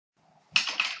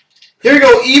Here we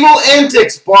go. Evil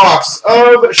Antics box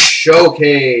of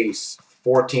Showcase.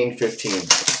 14/15.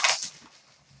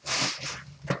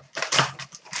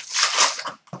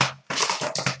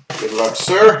 Good luck,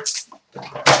 sir.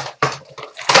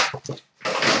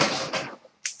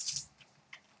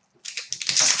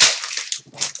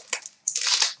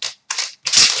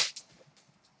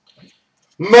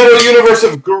 Metal Universe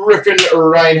of Griffin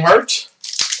Reinhardt.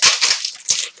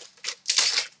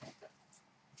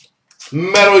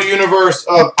 Metal Universe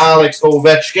of Alex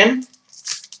Ovechkin.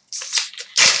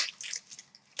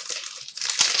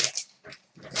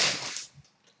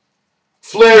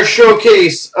 Flair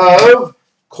Showcase of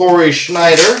Corey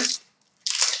Schneider.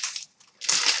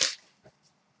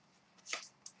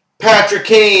 Patrick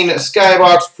Kane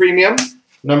Skybox Premium,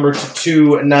 number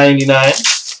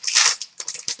 /299.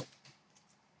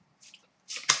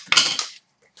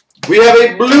 We have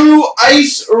a Blue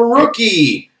Ice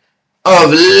Rookie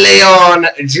of Leon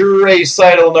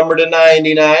Draisaitl, number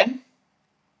 /99.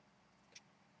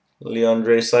 Leon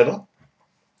Draisaitl.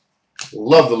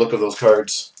 Love the look of those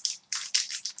cards.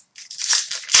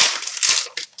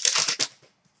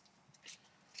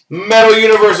 Metal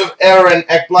Universe of Aaron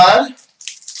Ekblad.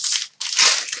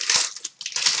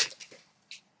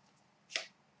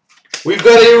 We've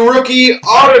got a rookie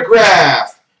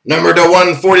autograph, number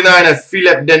 /149 of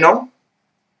Philippe Deneau.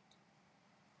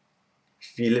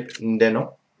 Philippe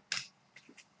Deneau.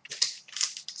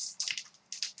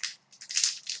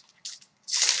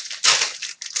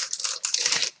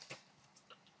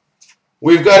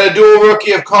 We've got a dual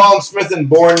rookie of Colin Smith and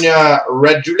Borna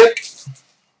Redulik.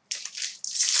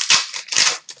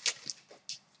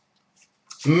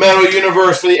 Metal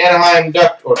Universe for the Anaheim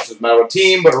Ducks, or this is Metal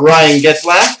Team, but Ryan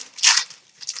Getzlaf.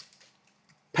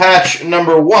 Patch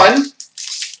number 1.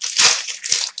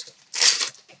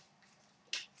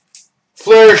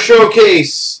 Flair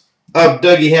Showcase of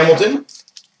Dougie Hamilton.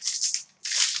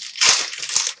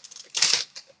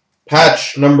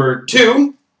 Patch number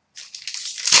 2.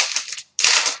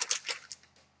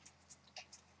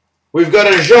 We've got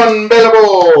a Jean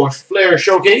Beliveau Flair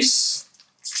Showcase.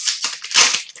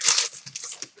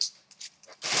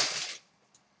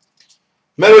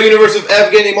 Metal Universe of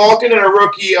Evgeny Malkin and a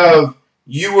rookie of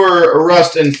Ewer,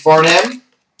 Rust, and Farnham.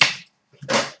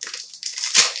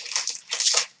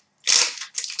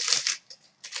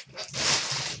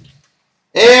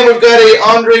 And we've got a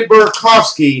Andre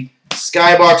Burakovsky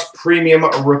Skybox Premium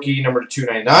rookie number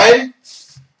 /299.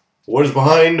 What is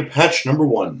behind patch number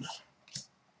 1?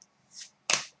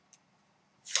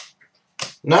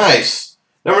 Nice.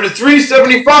 Number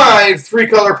 /375,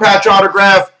 3-color patch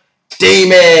autograph,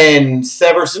 Damon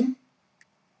Severson.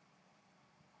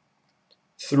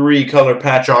 3-color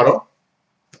patch auto.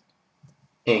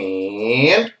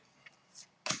 And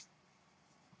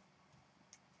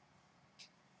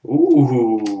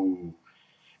ooh,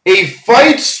 a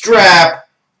Fight Strap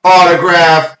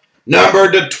autograph, number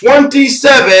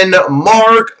 /27,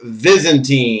 Mark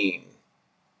Byzantine.